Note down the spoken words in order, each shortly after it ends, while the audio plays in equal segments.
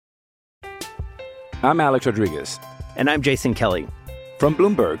I'm Alex Rodriguez. And I'm Jason Kelly. From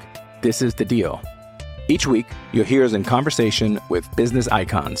Bloomberg, this is The Deal. Each week, you'll hear us in conversation with business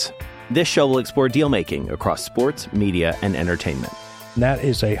icons. This show will explore deal-making across sports, media, and entertainment. That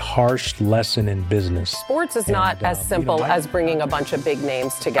is a harsh lesson in business. Sports is not as simple as bringing a bunch of big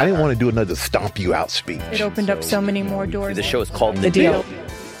names together. I didn't want to do another stomp you out speech. It opened up so many more doors. The show is called The Deal.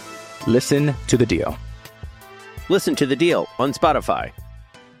 Listen to The Deal. Listen to The Deal on Spotify.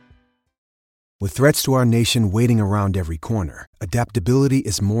 With threats to our nation waiting around every corner, adaptability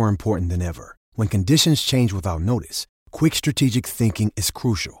is more important than ever. When conditions change without notice, quick strategic thinking is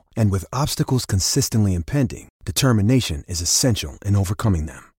crucial. And with obstacles consistently impending, determination is essential in overcoming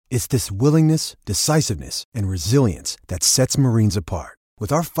them. It's this willingness, decisiveness, and resilience that sets Marines apart.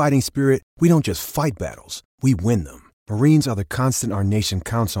 With our fighting spirit, we don't just fight battles, we win them. Marines are the constant our nation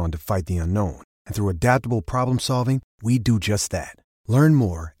counts on to fight the unknown. And through adaptable problem solving, we do just that. Learn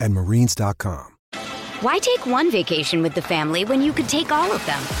more at marines.com. Why take one vacation with the family when you could take all of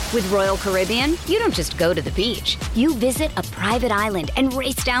them? With Royal Caribbean, you don't just go to the beach. You visit a private island and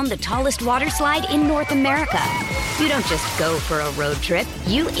race down the tallest water slide in North America. You don't just go for a road trip.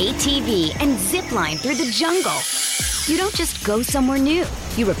 You ATV and zip line through the jungle. You don't just go somewhere new.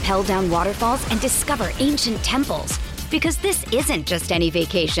 You rappel down waterfalls and discover ancient temples. Because this isn't just any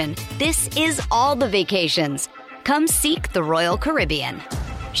vacation. This is all the vacations. Come seek the Royal Caribbean.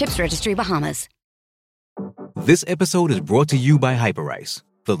 Ships Registry, Bahamas. This episode is brought to you by Hyperice,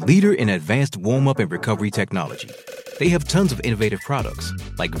 the leader in advanced warm-up and recovery technology. They have tons of innovative products,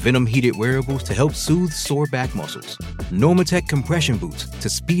 like Venom-heated wearables to help soothe sore back muscles, Normatec compression boots to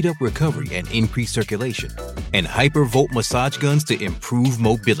speed up recovery and increase circulation, and Hypervolt massage guns to improve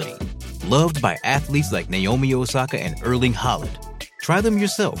mobility. Loved by athletes like Naomi Osaka and Erling Haaland. Try them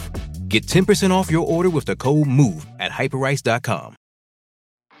yourself. Get 10% off your order with the code MOVE at Hyperice.com.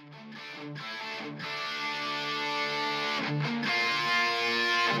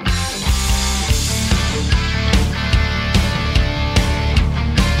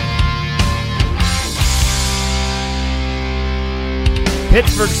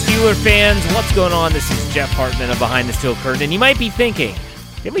 Pittsburgh Steelers fans, what's going on? This is Jeff Hartman of Behind the Steel Curtain, and you might be thinking,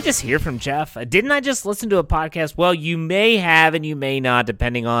 didn't we just hear from Jeff? Didn't I just listen to a podcast? Well, you may have and you may not,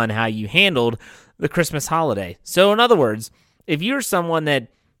 depending on how you handled the Christmas holiday. So in other words, if you're someone that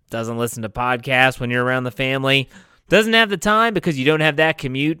doesn't listen to podcasts when you're around the family, doesn't have the time because you don't have that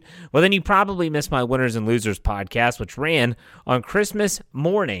commute, well, then you probably missed my Winners and Losers podcast, which ran on Christmas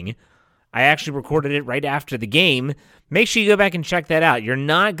morning. I actually recorded it right after the game. Make sure you go back and check that out. You're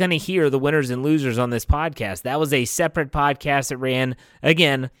not going to hear the winners and losers on this podcast. That was a separate podcast that ran,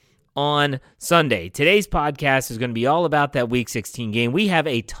 again, on Sunday. Today's podcast is going to be all about that Week 16 game. We have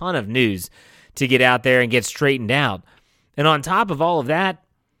a ton of news to get out there and get straightened out. And on top of all of that,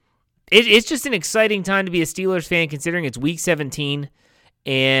 it's just an exciting time to be a Steelers fan considering it's Week 17.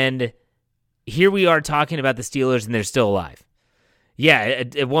 And here we are talking about the Steelers and they're still alive. Yeah,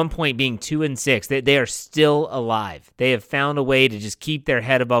 at one point being 2-6, they are still alive. They have found a way to just keep their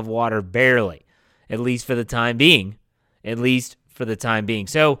head above water barely, at least for the time being.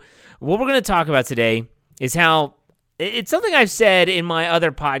 So what we're going to talk about today is how it's something I've said in my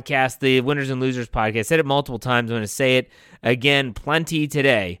other podcast, the Winners and Losers podcast. I said it multiple times. I'm going to say it again plenty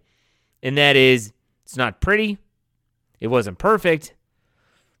today, and that is it's not pretty. It wasn't perfect,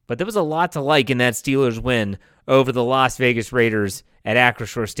 but there was a lot to like in that Steelers win over the Las Vegas Raiders at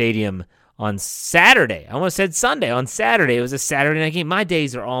Acrisure Stadium on Saturday. I almost said Sunday. On Saturday. It was a Saturday night game. My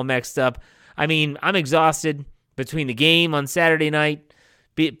days are all mixed up. I mean, I'm exhausted between the game on Saturday night,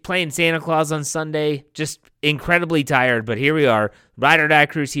 playing Santa Claus on Sunday, just incredibly tired. But here we are. Ride or Die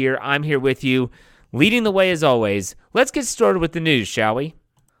Crew's here. I'm here with you, leading the way as always. Let's get started with the news, shall we?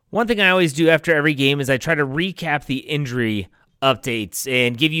 One thing I always do after every game is I try to recap the injury updates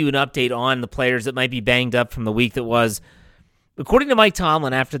and give you an update on the players that might be banged up from the week that was. According to Mike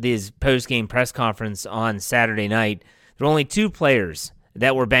Tomlin after his post-game press conference on Saturday night, there were only 2 players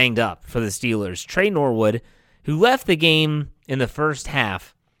that were banged up for the Steelers. Trey Norwood, who left the game in the first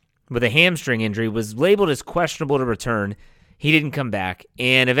half with a hamstring injury, was labeled as questionable to return. He didn't come back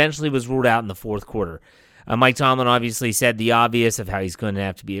and eventually was ruled out in the fourth quarter. Mike Tomlin obviously said the obvious of how he's going to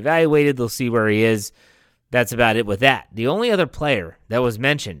have to be evaluated. They'll see where he is. That's about it with that. The only other player that was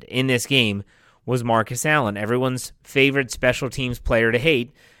mentioned in this game was Marcus Allen, everyone's favorite special teams player to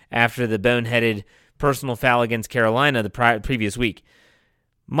hate after the boneheaded personal foul against Carolina the previous week.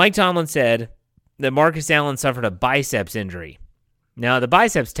 Mike Tomlin said that Marcus Allen suffered a biceps injury. Now, the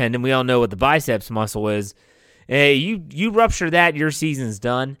biceps tendon, we all know what the biceps muscle is. You rupture that, your season's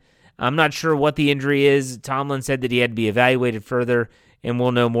done. I'm not sure what the injury is. Tomlin said that he had to be evaluated further, and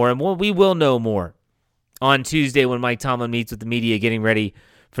we'll know more. And we will know more on Tuesday when Mike Tomlin meets with the media getting ready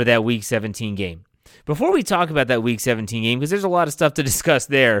for that Week 17 game. Before we talk about that Week 17 game, because there's a lot of stuff to discuss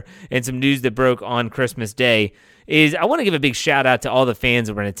there and some news that broke on Christmas Day, is I want to give a big shout-out to all the fans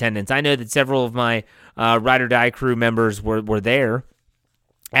that were in attendance. I know that several of my Ride or Die crew members were there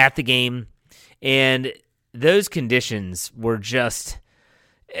at the game, and those conditions were just,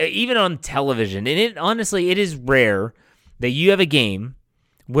 even on television, and honestly, it is rare that you have a game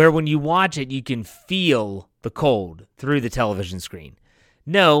where when you watch it, you can feel the cold through the television screen.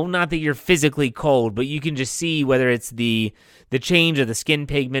 No, not that you're physically cold, but you can just see whether it's the change of the skin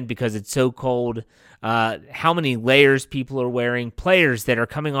pigment because it's so cold, how many layers people are wearing, players that are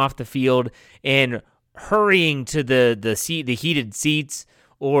coming off the field and hurrying to the heated seats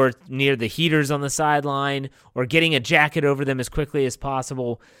or near the heaters on the sideline or getting a jacket over them as quickly as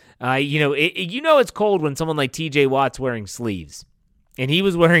possible. It's cold when someone like TJ Watt's wearing sleeves, and he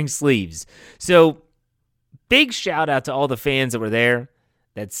was wearing sleeves. So big shout out to all the fans that were there,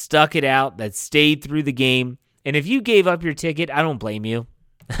 that stuck it out, that stayed through the game. And if you gave up your ticket, I don't blame you.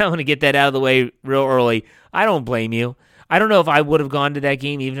 I want to get that out of the way real early. I don't blame you. I don't know if I would have gone to that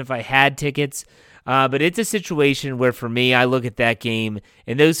game even if I had tickets, but it's a situation where for me, I look at that game,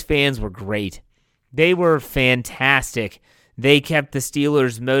 and those fans were great. They were fantastic. They kept the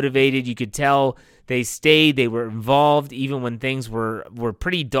Steelers motivated. You could tell they stayed. They were involved even when things were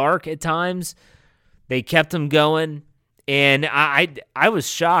pretty dark at times. They kept them going. And I was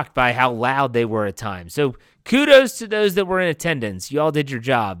shocked by how loud they were at times. So kudos to those that were in attendance. You all did your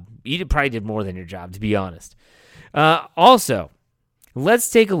job. You probably did more than your job, to be honest. Also, let's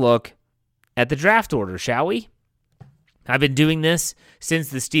take a look at the draft order, shall we? I've been doing this since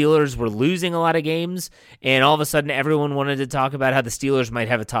the Steelers were losing a lot of games, and all of a sudden everyone wanted to talk about how the Steelers might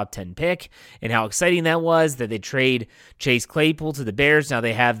have a top 10 pick and how exciting that was, that they trade Chase Claypool to the Bears. Now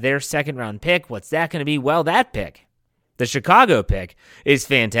they have their second-round pick. What's that going to be? Well, that pick, the Chicago pick, is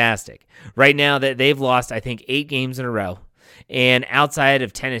fantastic. Right now that they've lost, I think, 8 games in a row. And outside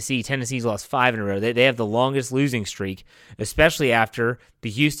of Tennessee's lost 5 in a row. They have the longest losing streak, especially after the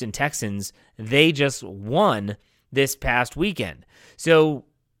Houston Texans. They just won this past weekend. So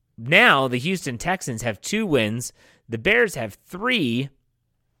now the Houston Texans have 2 wins. The Bears have 3.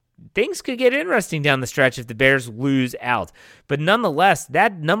 Things could get interesting down the stretch if the Bears lose out. But nonetheless,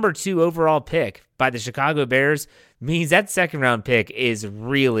 that number 2 overall pick by the Chicago Bears means that second-round pick is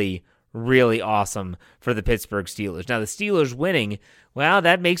really, really awesome for the Pittsburgh Steelers. Now, the Steelers winning, well,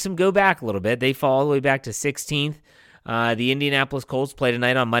 that makes them go back a little bit. They fall all the way back to 16th. The Indianapolis Colts play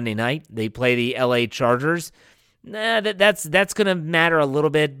tonight on Monday night. They play the LA Chargers. That's going to matter a little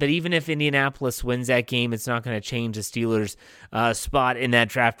bit, but even if Indianapolis wins that game, it's not going to change the Steelers' spot in that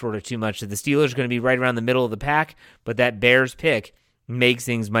draft order too much. So the Steelers are going to be right around the middle of the pack, but that Bears pick makes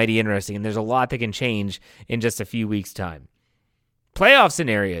things mighty interesting, and there's a lot that can change in just a few weeks' time. Playoff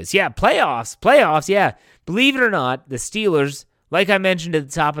scenarios. Yeah, playoffs, yeah. Believe it or not, the Steelers, like I mentioned at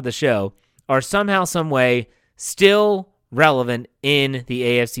the top of the show, are somehow, some way still relevant in the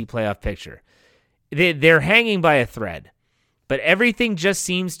AFC playoff picture. They're hanging by a thread, but everything just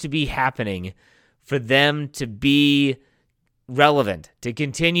seems to be happening for them to be relevant, to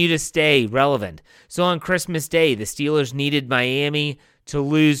continue to stay relevant. So on Christmas Day, the Steelers needed Miami to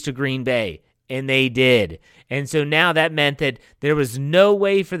lose to Green Bay, and they did. And so now that meant that there was no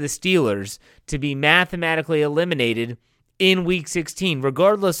way for the Steelers to be mathematically eliminated in Week 16,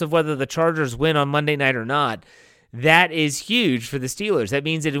 regardless of whether the Chargers win on Monday night or not. That is huge for the Steelers. That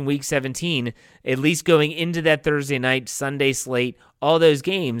means that in Week 17, at least going into that Thursday night, Sunday slate, all those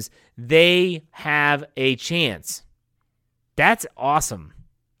games, they have a chance. That's awesome.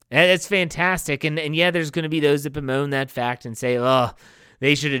 That's fantastic. And yeah, there's going to be those that bemoan that fact and say, oh,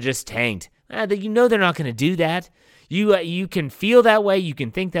 they should have just tanked. You know they're not going to do that. You can feel that way, you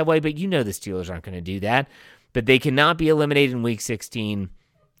can think that way, but you know the Steelers aren't going to do that. But they cannot be eliminated in Week 16.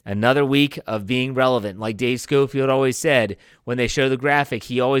 Another week of being relevant. Like Dave Schofield always said, when they show the graphic,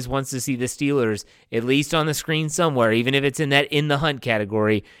 he always wants to see the Steelers at least on the screen somewhere, even if it's in that in the hunt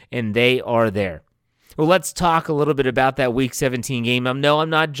category, and they are there. Well, let's talk a little bit about that Week 17 game. No,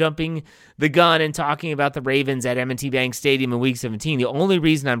 I'm not jumping the gun and talking about the Ravens at M&T Bank Stadium in Week 17. The only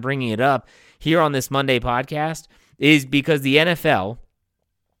reason I'm bringing it up here on this Monday podcast is because the NFL,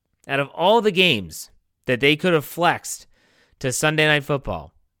 out of all the games that they could have flexed to Sunday Night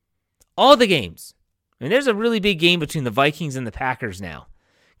Football, all the games. I mean, there's a really big game between the Vikings and the Packers now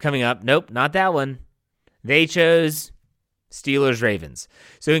coming up. Nope, not that one. They chose Steelers-Ravens.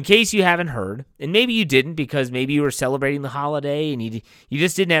 So in case you haven't heard, and maybe you didn't because maybe you were celebrating the holiday and you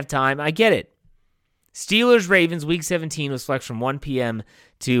just didn't have time, I get it. Steelers-Ravens Week 17 was flexed from 1 p.m.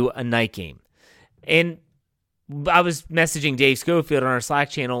 to a night game. And I was messaging Dave Schofield on our Slack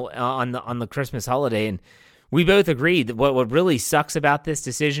channel on the Christmas holiday, and we both agreed that what really sucks about this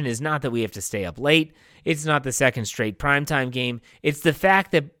decision is not that we have to stay up late. It's not the second straight primetime game. It's the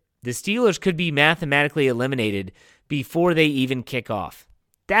fact that the Steelers could be mathematically eliminated before they even kick off.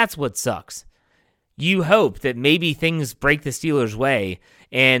 That's what sucks. You hope that maybe things break the Steelers' way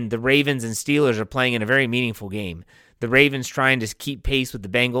and the Ravens and Steelers are playing in a very meaningful game. The Ravens trying to keep pace with the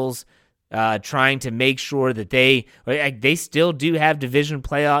Bengals, trying to make sure that they still do have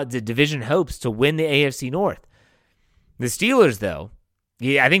division hopes to win the AFC North. The Steelers, though,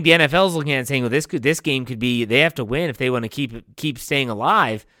 I think the NFL is looking at it saying, well, this game could be, they have to win if they want to keep staying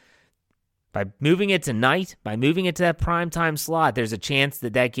alive. By moving it to night, by moving it to that primetime slot, there's a chance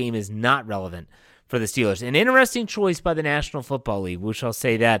that game is not relevant for the Steelers. An interesting choice by the National Football League, we shall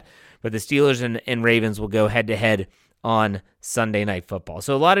say that, but the Steelers and Ravens will go head-to-head on Sunday Night Football.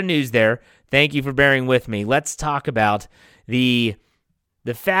 So a lot of news there. Thank you for bearing with me. Let's talk about the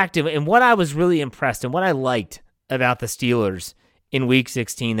fact of, and what I was really impressed and what I liked about the Steelers in Week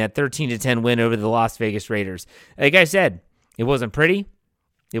 16, that 13-10 win over the Las Vegas Raiders. Like I said, it wasn't pretty.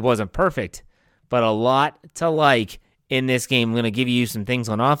 It wasn't perfect, but a lot to like in this game. I'm going to give you some things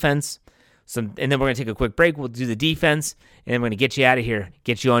on offense, and then we're going to take a quick break. We'll do the defense, and then we're going to get you out of here,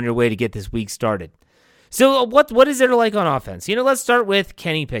 get you on your way to get this week started. So what is there to like on offense? Let's start with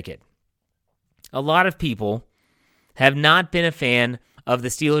Kenny Pickett. A lot of people have not been a fan of the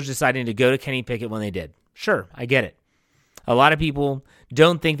Steelers deciding to go to Kenny Pickett when they did. Sure, I get it. A lot of people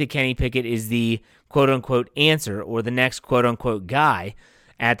don't think that Kenny Pickett is the quote-unquote answer or the next quote-unquote guy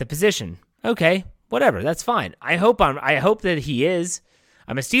at the position. Okay, whatever, that's fine. I hope that he is.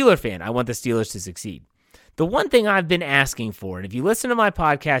 I'm a Steeler fan. I want the Steelers to succeed. The one thing I've been asking for, and if you listen to my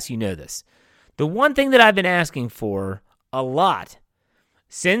podcast, you know this. The one thing that I've been asking for a lot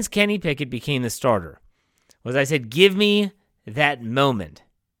since Kenny Pickett became the starter was I said, give me that moment.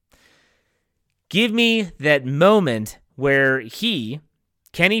 Give me that moment where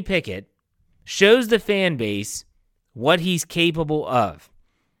Kenny Pickett, shows the fan base what he's capable of.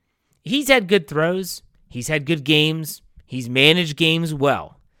 He's had good throws. He's had good games. He's managed games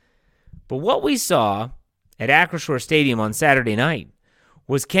well. But what we saw at Acrisure Stadium on Saturday night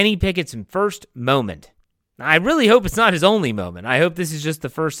was Kenny Pickett's first moment. I really hope it's not his only moment. I hope this is just the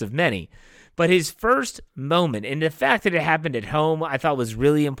first of many. But his first moment, and the fact that it happened at home, I thought was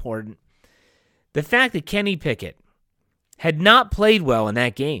really important. The fact that Kenny Pickett had not played well in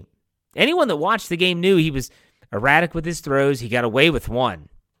that game. Anyone that watched the game knew he was erratic with his throws. He got away with one.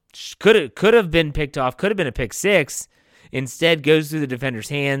 Could have been picked off, could have been a pick six. Instead, goes through the defender's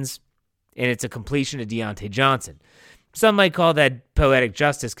hands, and it's a completion to Deontay Johnson. Some might call that poetic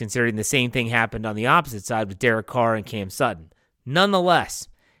justice, considering the same thing happened on the opposite side with Derek Carr and Cam Sutton. Nonetheless,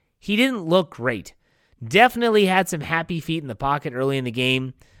 he didn't look great. Definitely had some happy feet in the pocket early in the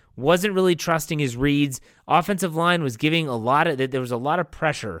game. Wasn't really trusting his reads. Offensive line was giving there was a lot of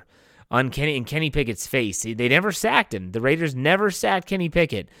pressure on Kenny Pickett's face. They never sacked him. The Raiders never sacked Kenny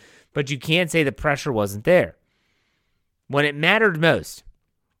Pickett, but you can't say the pressure wasn't there. When it mattered most,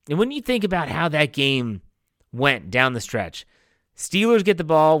 and when you think about how that game went down the stretch, Steelers get the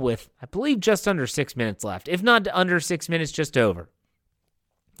ball with, I believe, just under 6 minutes left. If not under 6 minutes, just over.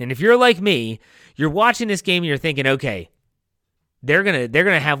 And if you're like me, you're watching this game and you're thinking, okay, they're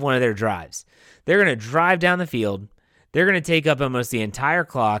gonna have one of their drives. They're gonna drive down the field. They're gonna take up almost the entire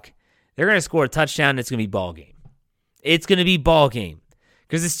clock. They're gonna score a touchdown. And it's gonna be ball game. It's gonna be ball game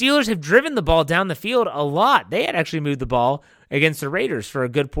because the Steelers have driven the ball down the field a lot. They had actually moved the ball against the Raiders for a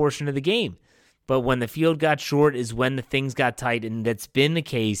good portion of the game. But when the field got short is when the things got tight, and that's been the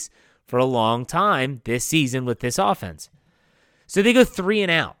case for a long time this season with this offense. So they go 3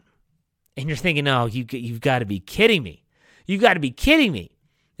 and out, and you're thinking, oh, you've got to be kidding me. You've got to be kidding me.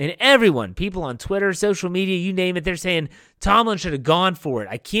 And everyone, people on Twitter, social media, you name it, they're saying Tomlin should have gone for it.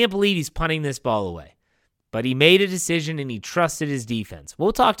 I can't believe he's punting this ball away. But he made a decision, and he trusted his defense.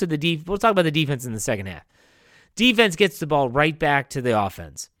 We'll talk about the defense in the second half. Defense gets the ball right back to the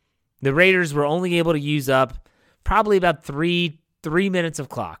offense. The Raiders were only able to use up probably about three minutes of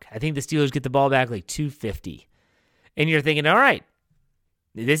clock. I think the Steelers get the ball back like 2:50. And you're thinking, all right,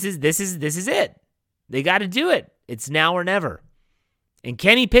 this is it. They got to do it. It's now or never. And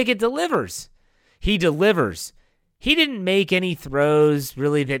Kenny Pickett delivers. He delivers. He didn't make any throws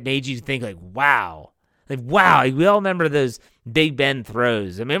really that made you think like, wow. Like, wow. We all remember those Big Ben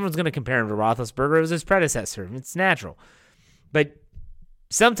throws. I mean, everyone's going to compare him to Roethlisberger. It was his predecessor. It's natural. But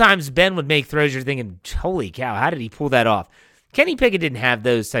sometimes Ben would make throws you're thinking, holy cow, how did he pull that off? Kenny Pickett didn't have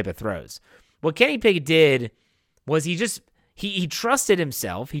those type of throws. What Kenny Pickett did was he He trusted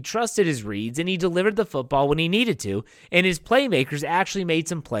himself, he trusted his reads, and he delivered the football when he needed to, and his playmakers actually made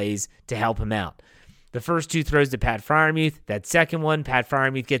some plays to help him out. The first two throws to Pat Freiermuth. That second one, Pat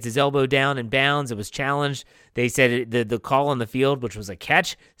Freiermuth gets his elbow down and bounds. It was challenged. They said the call on the field, which was a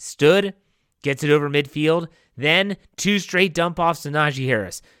catch, stood, gets it over midfield. Then 2 straight dump-offs to Najee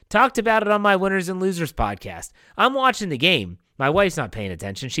Harris. Talked about it on my Winners and Losers podcast. I'm watching the game. My wife's not paying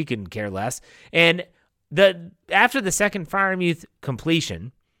attention. She couldn't care less. And after the second Freiermuth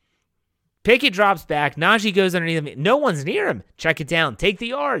completion, Pickett drops back. Najee goes underneath him. No one's near him. Check it down. Take the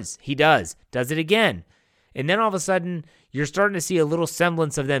yards. He does. Does it again. And then all of a sudden, you're starting to see a little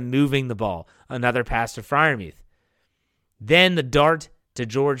semblance of them moving the ball. Another pass to Freiermuth. Then the dart to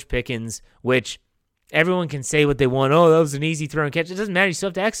George Pickens, which everyone can say what they want. Oh, that was an easy throw and catch. It doesn't matter. You still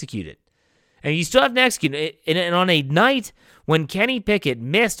have to execute it. And you still have to execute it. And on a night when Kenny Pickett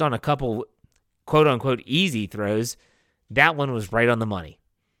missed on a couple quote-unquote easy throws, that one was right on the money.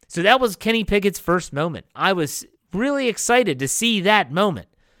 So that was Kenny Pickett's first moment. I was really excited to see that moment.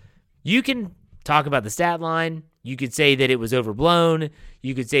 You can talk about the stat line. You could say that it was overblown.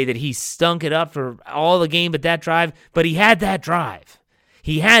 You could say that he stunk it up for all the game but that drive. But he had that drive.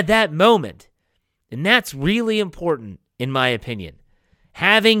 He had that moment. And that's really important, in my opinion.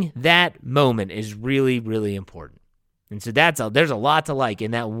 Having that moment is really, really important. And so there's a lot to like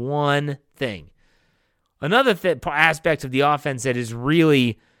in that one thing. Another aspect of the offense that is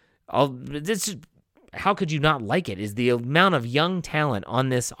really... how could you not like it, is the amount of young talent on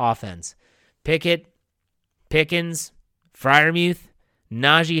this offense. Pickett, Pickens, Freiermuth,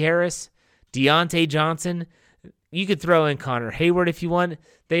 Najee Harris, Deontay Johnson. You could throw in Connor Hayward if you want.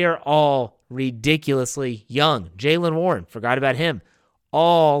 They are all ridiculously young. Jaylen Warren, forgot about him.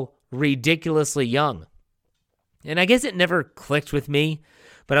 All ridiculously young. And I guess it never clicked with me,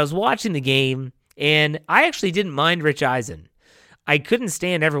 but I was watching the game, and I actually didn't mind Rich Eisen. I couldn't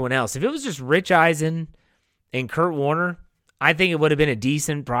stand everyone else. If it was just Rich Eisen and Kurt Warner, I think it would have been a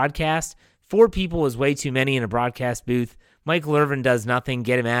decent broadcast. 4 people was way too many in a broadcast booth. Michael Irvin does nothing.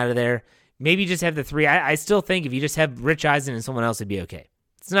 Get him out of there. Maybe just have the 3. I still think if you just have Rich Eisen and someone else, it'd be okay.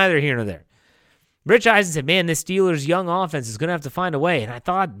 It's neither here nor there. Rich Eisen said, man, this Steelers' young offense is going to have to find a way. And I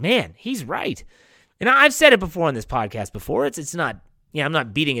thought, man, he's right. And I've said it before on this podcast before. It's not, I'm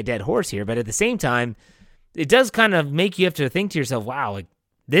not beating a dead horse here, but at the same time, it does kind of make you have to think to yourself, wow,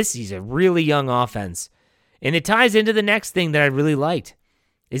 this is a really young offense. And it ties into the next thing that I really liked,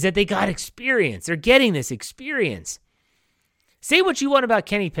 is that they got experience. They're getting this experience. Say what you want about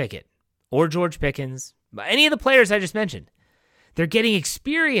Kenny Pickett or George Pickens, any of the players I just mentioned. They're getting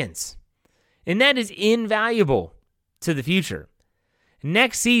experience. And that is invaluable to the future.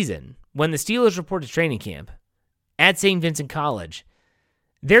 Next season, when the Steelers report to training camp at St. Vincent College,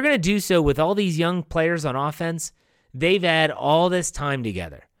 they're going to do so with all these young players on offense. They've had all this time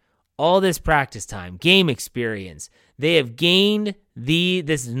together, all this practice time, game experience. They have gained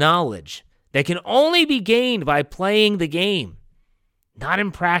this knowledge that can only be gained by playing the game. Not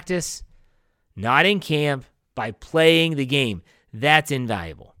in practice, not in camp, by playing the game. That's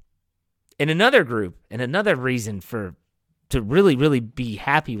invaluable. And another group, and another reason to really, really be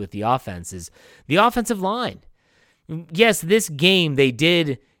happy with the offense is the offensive line. Yes, this game, they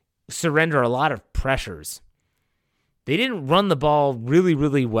did surrender a lot of pressures. They didn't run the ball really,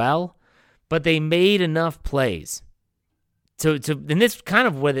 really well, but they made enough plays. And this kind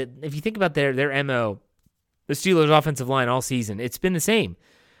of what if you think about their MO, the Steelers' offensive line all season, it's been the same.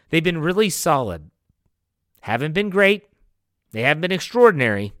 They've been really solid. Haven't been great. They haven't been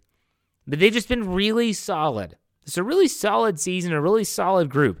extraordinary, but they've just been really solid. It's a really solid season, a really solid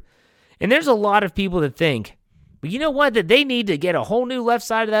group. And there's a lot of people that think, but you know what, that they need to get a whole new left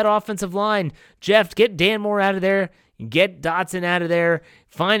side of that offensive line. Jeff, get Dan Moore out of there, get Dotson out of there,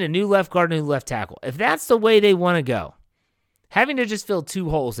 find a new left guard and a new left tackle. If that's the way they want to go, having to just fill 2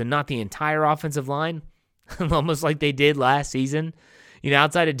 holes and not the entire offensive line, almost like they did last season,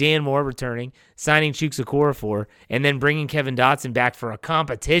 outside of Dan Moore returning, signing Chuks Okorafor, and then bringing Kevin Dotson back for a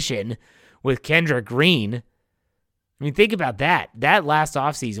competition with Kendrick Green. I mean, think about that. That last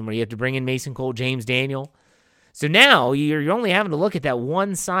offseason where you have to bring in Mason Cole, James Daniel. So now you're only having to look at that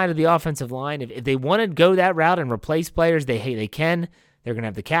one side of the offensive line. If they want to go that route and replace players, they can. They're going to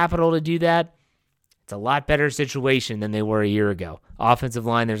have the capital to do that. It's a lot better situation than they were a year ago. Offensive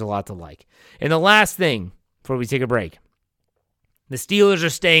line, there's a lot to like. And the last thing before we take a break, the Steelers are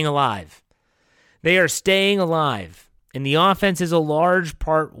staying alive. They are staying alive. And the offense is a large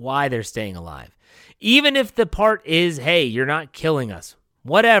part why they're staying alive. Even if the part is, hey, you're not killing us,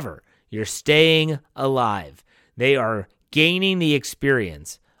 whatever, you're staying alive. They are gaining the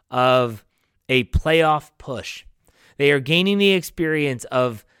experience of a playoff push. They are gaining the experience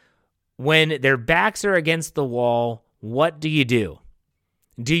of when their backs are against the wall, what do you do?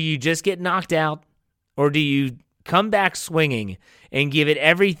 Do you just get knocked out, or do you come back swinging and give it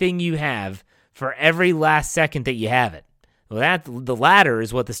everything you have for every last second that you have it? Well, the latter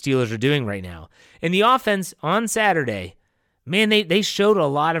is what the Steelers are doing right now. And the offense on Saturday, man, they showed a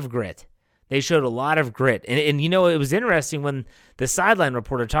lot of grit. They showed a lot of grit. And you know, it was interesting when the sideline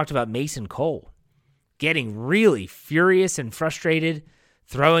reporter talked about Mason Cole getting really furious and frustrated,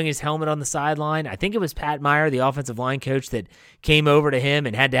 throwing his helmet on the sideline. I think it was Pat Meyer, the offensive line coach, that came over to him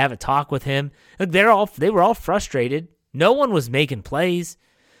and had to have a talk with him. Look, they were all frustrated. No one was making plays.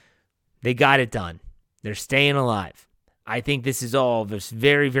 They got it done. They're staying alive. I think this is all just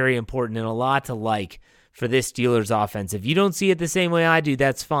very, very important and a lot to like for this Steelers offense. If you don't see it the same way I do,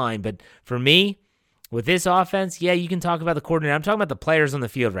 that's fine. But for me, with this offense, yeah, you can talk about the coordinator. I'm talking about the players on the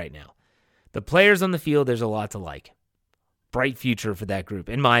field right now. The players on the field, there's a lot to like. Bright future for that group,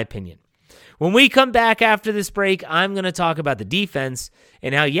 in my opinion. When we come back after this break, I'm going to talk about the defense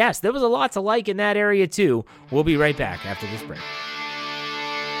and how, yes, there was a lot to like in that area too. We'll be right back after this break.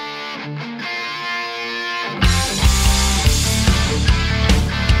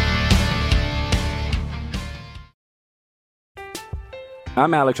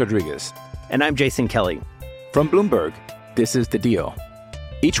 I'm Alex Rodriguez. And I'm Jason Kelly. From Bloomberg, this is The Deal.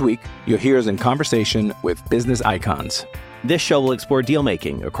 Each week, you'll hear us in conversation with business icons. This show will explore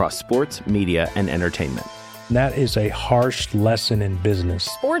deal-making across sports, media, and entertainment. That is a harsh lesson in business.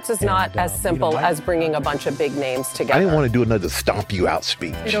 Sports is not as simple as bringing a bunch of big names together. I didn't want to do another stomp you out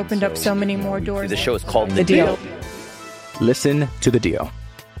speech. It opened up so many more doors. The show is called The Deal. Listen to The Deal.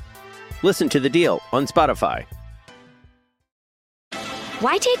 Listen to The Deal on Spotify.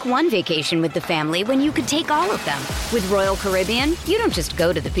 Why take one vacation with the family when you could take all of them? With Royal Caribbean, you don't just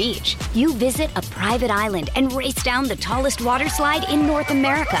go to the beach. You visit a private island and race down the tallest water slide in North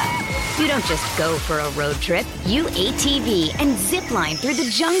America. You don't just go for a road trip. You ATV and zip line through the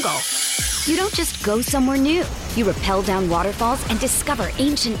jungle. You don't just go somewhere new. You rappel down waterfalls and discover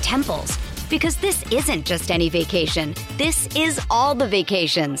ancient temples. Because this isn't just any vacation. This is all the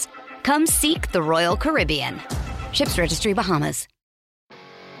vacations. Come seek the Royal Caribbean. Ships Registry, Bahamas.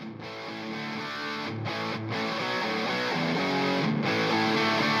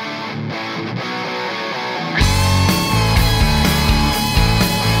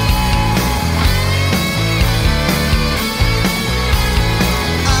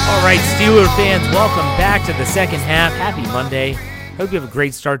 All right, Steeler fans, welcome back to the second half. Happy Monday. Hope you have a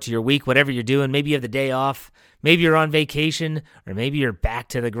great start to your week, whatever you're doing. Maybe you have the day off. Maybe you're on vacation, or maybe you're back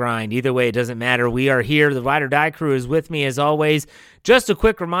to the grind. Either way, it doesn't matter. We are here. The Ride or Die crew is with me as always. Just a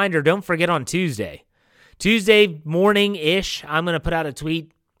quick reminder, don't forget on Tuesday morning-ish, I'm going to put out a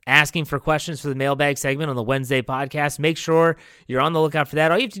tweet asking for questions for the mailbag segment on the Wednesday podcast. Make sure you're on the lookout for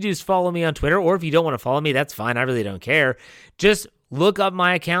that. All you have to do is follow me on Twitter, or if you don't want to follow me, that's fine. I really don't care. Just look up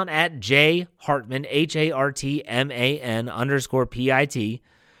my account at jhartman, HARTMAN_PIT.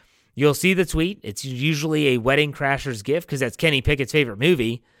 You'll see the tweet. It's usually a Wedding Crashers gift because that's Kenny Pickett's favorite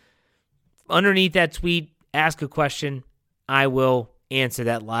movie. Underneath that tweet, ask a question. I will answer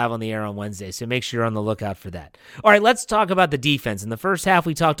that live on the air on Wednesday, so make sure you're on the lookout for that. All right, let's talk about the defense. In the first half,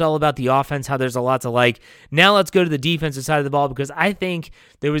 we talked all about the offense, how there's a lot to like. Now let's go to the defensive side of the ball because I think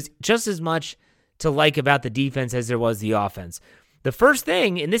there was just as much to like about the defense as there was the offense. The first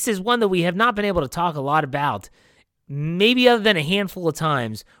thing, and this is one that we have not been able to talk a lot about, maybe other than a handful of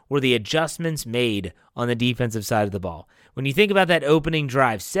times, were the adjustments made on the defensive side of the ball. When you think about that opening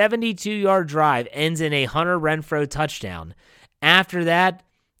drive, 72-yard drive ends in a Hunter Renfrow touchdown. After that,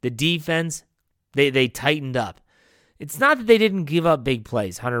 the defense, they tightened up. It's not that they didn't give up big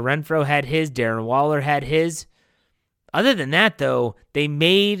plays. Hunter Renfrow had his, Darren Waller had his. Other than that, though, they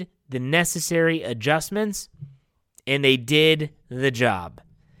made the necessary adjustments, and they did the job.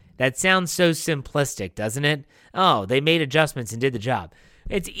 That sounds so simplistic, doesn't it? Oh, they made adjustments and did the job.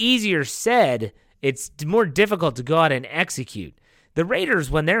 It's easier said. It's more difficult to go out and execute. The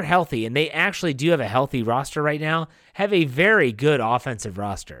Raiders, when they're healthy, and they actually do have a healthy roster right now, have a very good offensive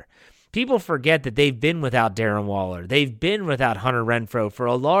roster. People forget that they've been without Darren Waller. They've been without Hunter Renfrow for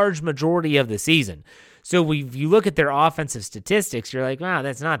a large majority of the season. So if you look at their offensive statistics, you're like, wow,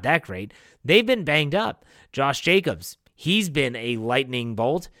 that's not that great. They've been banged up. Josh Jacobs, he's been a lightning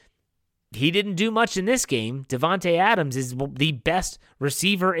bolt. He didn't do much in this game. Devontae Adams is the best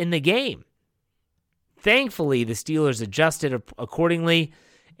receiver in the game. Thankfully, the Steelers adjusted accordingly,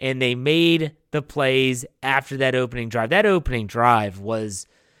 and they made the plays after that opening drive. That opening drive was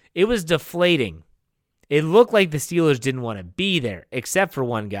deflating. It looked like the Steelers didn't want to be there, except for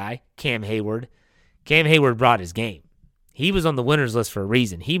one guy, Cam Hayward. Cam Hayward brought his game. He was on the winner's list for a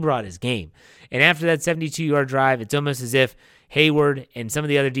reason. He brought his game. And after that 72-yard drive, it's almost as if Hayward and some of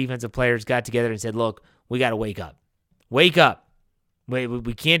the other defensive players got together and said, look, we got to wake up. Wake up.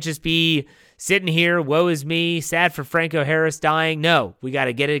 We can't just be sitting here, woe is me, sad for Franco Harris dying. No, we got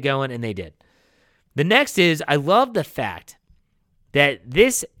to get it going, and they did. The next is, I love the fact that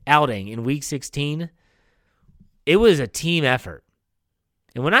this outing in Week 16, it was a team effort.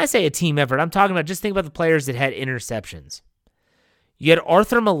 And when I say a team effort, I'm talking about, just think about the players that had interceptions. You had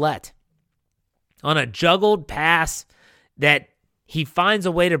Arthur Millette on a juggled pass that he finds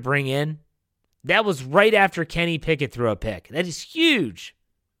a way to bring in. That was right after Kenny Pickett threw a pick. That is huge.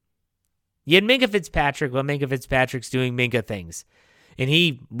 You had Minkah Fitzpatrick, but Minkah Fitzpatrick's doing Minkah things. And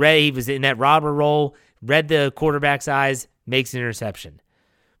he was in that robber role, read the quarterback's eyes, makes an interception.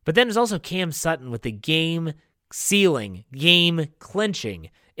 But then there's also Cam Sutton with the game-sealing, game-clinching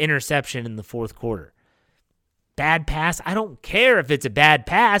interception in the fourth quarter. Bad pass? I don't care if it's a bad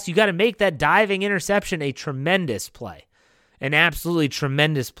pass. You got to make that diving interception a tremendous play. An absolutely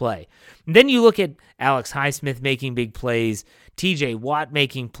tremendous play. And then you look at Alex Highsmith making big plays, TJ Watt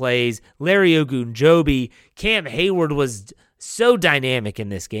making plays, Larry Ogunjobi, Cam Hayward was so dynamic in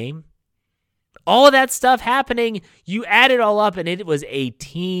this game. All of that stuff happening, you add it all up, and it was a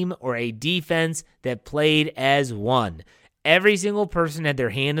team or a defense that played as one. Every single person had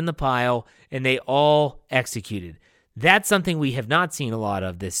their hand in the pile, and they all executed. That's something we have not seen a lot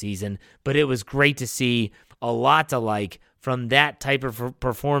of this season, but it was great to see a lot to like from that type of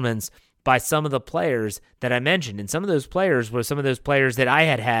performance by some of the players that I mentioned. And some of those players were some of those players that I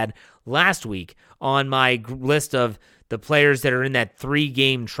had last week on my list of the players that are in that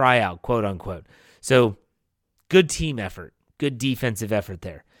 3-game tryout, quote unquote. So good team effort, good defensive effort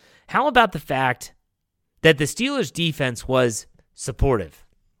there. How about the fact that the Steelers defense was supportive?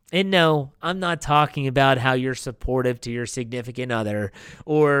 And no, I'm not talking about how you're supportive to your significant other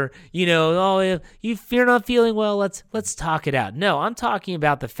or, if you're not feeling well, let's talk it out. No, I'm talking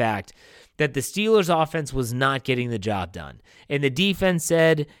about the fact that the Steelers offense was not getting the job done. And the defense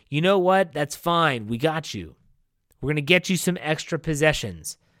said, you know what? That's fine. We got you. We're going to get you some extra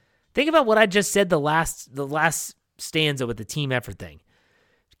possessions. Think about what I just said the last stanza with the team effort thing.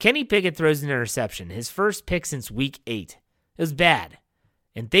 Kenny Pickett throws an interception, his first pick since week 8. It was bad.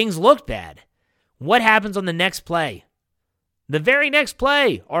 And things looked bad. What happens on the next play? The very next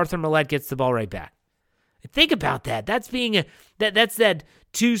play, Arthur Millette gets the ball right back. Think about that. That's that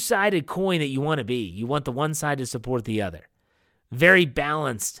two-sided coin that you want to be. You want the one side to support the other. Very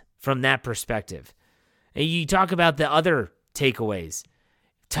balanced from that perspective. And you talk about the other takeaways.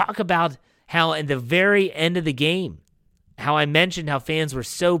 Talk about how in the very end of the game, how I mentioned how fans were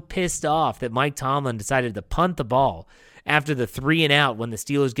so pissed off that Mike Tomlin decided to punt the ball after the 3-and-out when the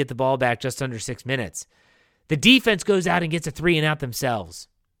Steelers get the ball back just under 6 minutes. The defense goes out and gets a 3-and-out themselves.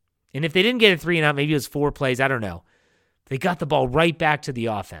 And if they didn't get a 3-and-out, maybe it was 4 plays, I don't know. They got the ball right back to the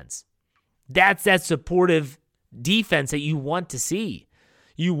offense. That's that supportive defense that you want to see.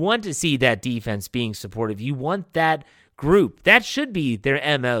 You want to see that defense being supportive. You want that group. That should be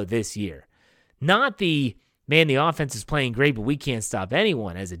their MO this year. Not the, man, the offense is playing great, but we can't stop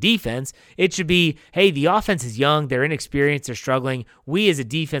anyone as a defense. It should be, hey, the offense is young, they're inexperienced, they're struggling. We as a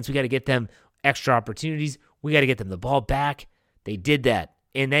defense, we got to get them extra opportunities. We got to get them the ball back. They did that,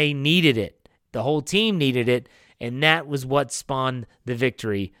 and they needed it. The whole team needed it, and that was what spawned the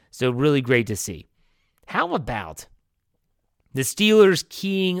victory. So really great to see. How about the Steelers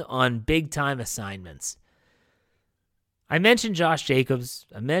keying on big-time assignments? I mentioned Josh Jacobs.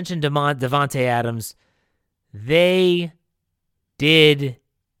 I mentioned Davante Adams. They did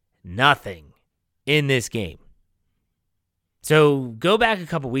nothing in this game. So go back a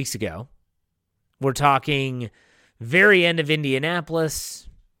couple weeks ago. We're talking very end of Indianapolis,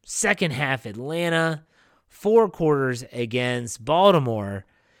 second half Atlanta, 4 quarters against Baltimore,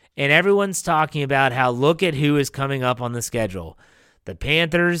 and everyone's talking about how look at who is coming up on the schedule. The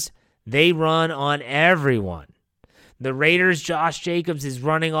Panthers, they run on everyone. The Raiders, Josh Jacobs is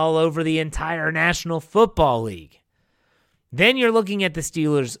running all over the entire National Football League. Then you're looking at the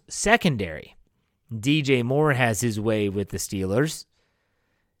Steelers' secondary. DJ Moore has his way with the Steelers.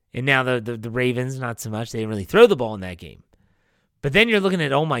 And now the Ravens, not so much. They didn't really throw the ball in that game. But then you're looking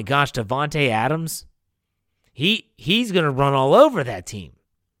at, oh my gosh, Davante Adams. He's going to run all over that team.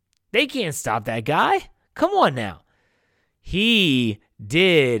 They can't stop that guy. Come on now. He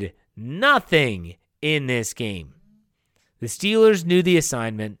did nothing in this game. The Steelers knew the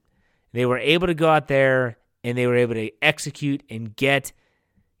assignment. They were able to go out there and they were able to execute and get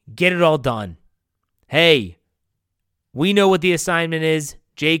it all done. Hey, we know what the assignment is.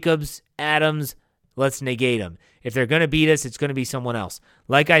 Jacobs, Adams, let's negate them. If they're going to beat us, it's going to be someone else.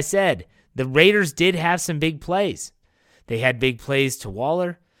 Like I said, the Raiders did have some big plays. They had big plays to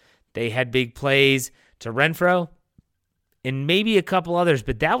Waller. They had big plays to Renfro and maybe a couple others,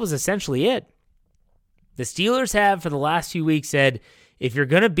 but that was essentially it. The Steelers have, for the last few weeks, said, if you're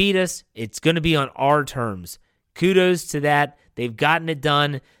going to beat us, it's going to be on our terms. Kudos to that. They've gotten it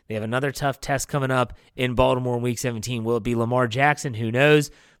done. They have another tough test coming up in Baltimore in Week 17. Will it be Lamar Jackson? Who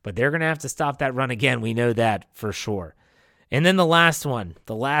knows? But they're going to have to stop that run again. We know that for sure. And then the last one,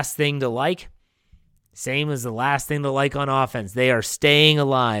 the last thing to like, same as the last thing to like on offense. They are staying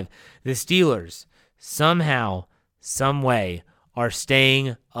alive. The Steelers, somehow, some way, are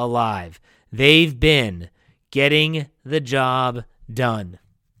staying alive. They've been getting the job done.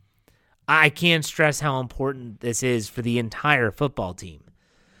 I can't stress how important this is for the entire football team,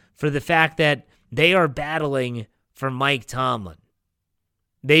 for the fact that they are battling for Mike Tomlin.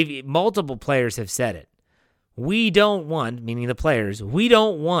 Multiple players have said it. We don't want, meaning the players, we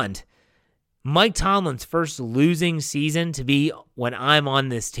don't want Mike Tomlin's first losing season to be when I'm on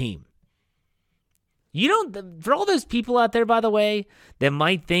this team. For all those people out there, by the way, that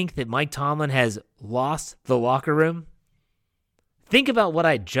might think that Mike Tomlin has lost the locker room, think about what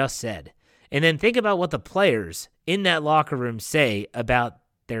I just said. And then think about what the players in that locker room say about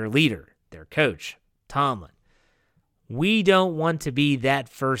their leader, their coach, Tomlin. We don't want to be that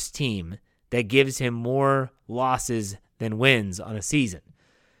first team that gives him more losses than wins on a season.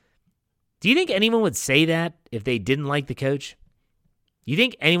 Do you think anyone would say that if they didn't like the coach? You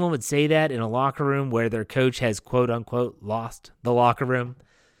think anyone would say that in a locker room where their coach has, quote-unquote, lost the locker room?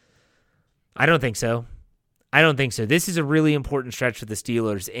 I don't think so. This is a really important stretch for the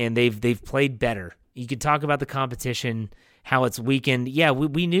Steelers, and they've played better. You could talk about the competition, how it's weakened. Yeah,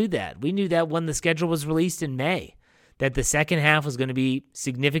 we knew that. We knew that when the schedule was released in May, that the second half was going to be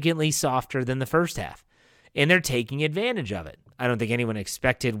significantly softer than the first half, and they're taking advantage of it. I don't think anyone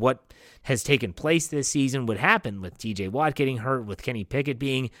expected what has taken place this season would happen with T.J. Watt getting hurt, with Kenny Pickett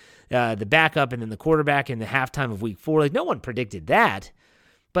being the backup and then the quarterback in the halftime of Week 4. Like, no one predicted that.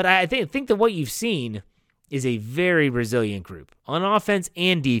 But I think that what you've seen is a very resilient group. On offense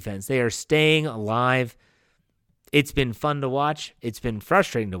and defense, they are staying alive. It's been fun to watch. It's been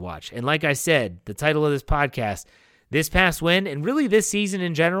frustrating to watch. And like I said, the title of this podcast, this past win, and really this season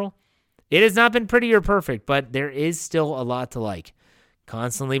in general, it has not been pretty or perfect, but there is still a lot to like.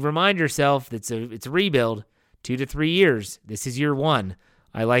 Constantly remind yourself that it's a rebuild, 2 to 3 years. This is year 1.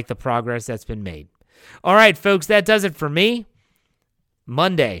 I like the progress that's been made. All right, folks, that does it for me.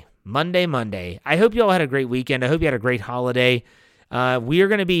 Monday. I hope you all had a great weekend. I hope you had a great holiday. We are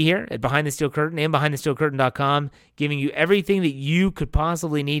going to be here at Behind the Steel Curtain and BehindTheSteelCurtain.com, giving you everything that you could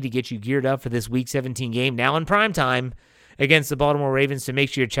possibly need to get you geared up for this Week 17 game, now in prime time, against the Baltimore Ravens. So make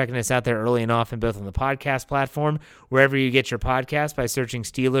sure you're checking us out there early and often, both on the podcast platform, wherever you get your podcast, by searching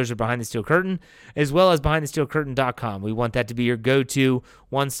Steelers or Behind the Steel Curtain, as well as BehindTheSteelCurtain.com. We want that to be your go-to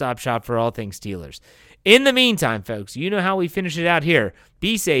one-stop shop for all things Steelers. In the meantime, folks, you know how we finish it out here.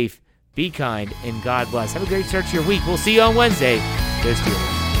 Be safe, be kind, and God bless. Have a great start to your week. We'll see you on Wednesday. Go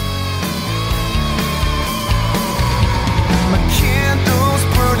Steelers. My candles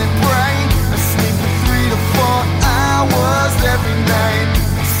burning bright. I sleep for 3 to 4 hours every night.